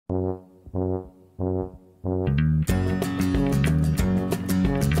The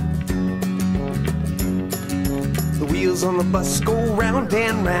wheels on the bus go round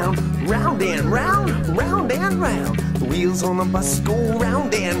and round, round and round, round and round. The wheels on the bus go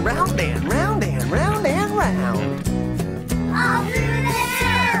round and round and round and round and round.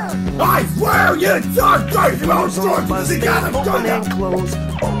 I swear you talk crazy about Doors on the bus, they stories. open and close,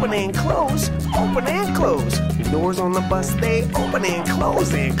 open and close, open and close. The doors on the bus, they open and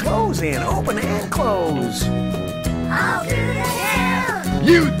close and close and open and close.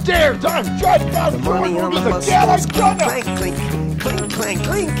 You dare talk trash about The money on the bus again? goes I'm clink, gonna. clink, clink, clink,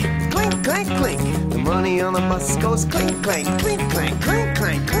 clink, clink, clink, clink. The money on the bus goes clink, clink, clink, clink, clink,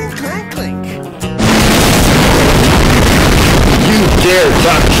 clink, clink, clink, clink. You dare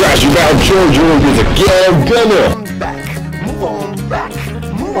talk trash about George Organs again? I'm gonna. Move on back,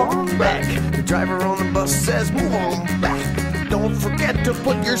 move on back. The driver on the bus says move on back. Don't forget to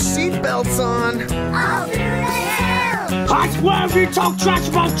put your seatbelts on. I swear if you talk trash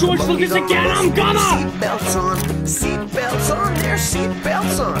about George Lucas again, I'm gonna! Seatbelts on, seatbelts on, their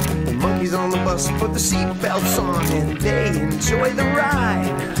seatbelts on. The monkeys on the bus put the seatbelts on and they enjoy the ride.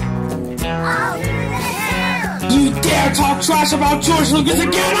 You dare talk trash about George Lucas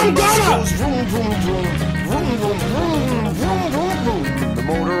again, I'm gonna! Goes vroom, vroom, vroom, vroom, vroom, vroom, vroom, vroom, vroom. The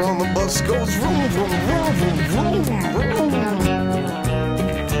motor on the bus goes vroom, vroom, vroom, vroom, vroom, vroom.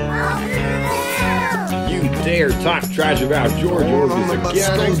 You dare talk trash about George Organs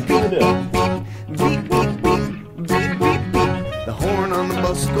again? I'm gonna. Beep, beep, beep, beep, beep, beep. The horn on the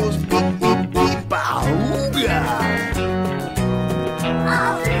bus goes beep, beep, beep, booga.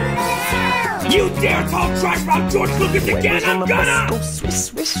 You dare talk trash about George Lucas again, I'm gonna! Go swish,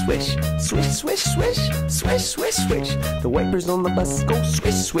 swish, swish, swish, swish, swish, swish, swish, swish. The wipers on the bus go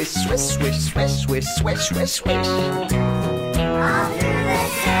swish, swish, swish, swish, swish, swish, swish, swish, swish.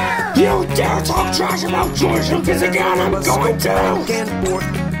 You dare talk trash about George Lucas again, I'm going to! Back and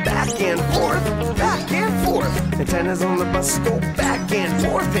forth, back and forth, back and forth. Antennas on the bus go back and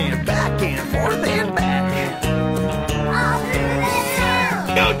forth and back and forth and back.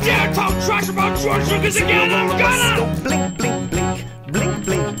 You dare talk trash about George Lucas again, I'm gonna! Go blink, blink, blink, blink,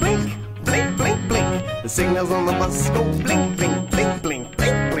 blink, blink, blink, blink, blink. The signals on the bus go blink, blink, blink, blink,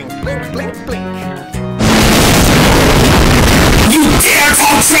 blink, blink, blink, blink, blink. You dare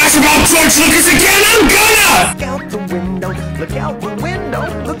talk trash about George Lucas again, I'm gonna! Look out the window, look out the window,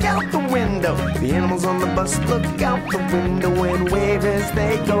 look out the window. The animals on the bus look out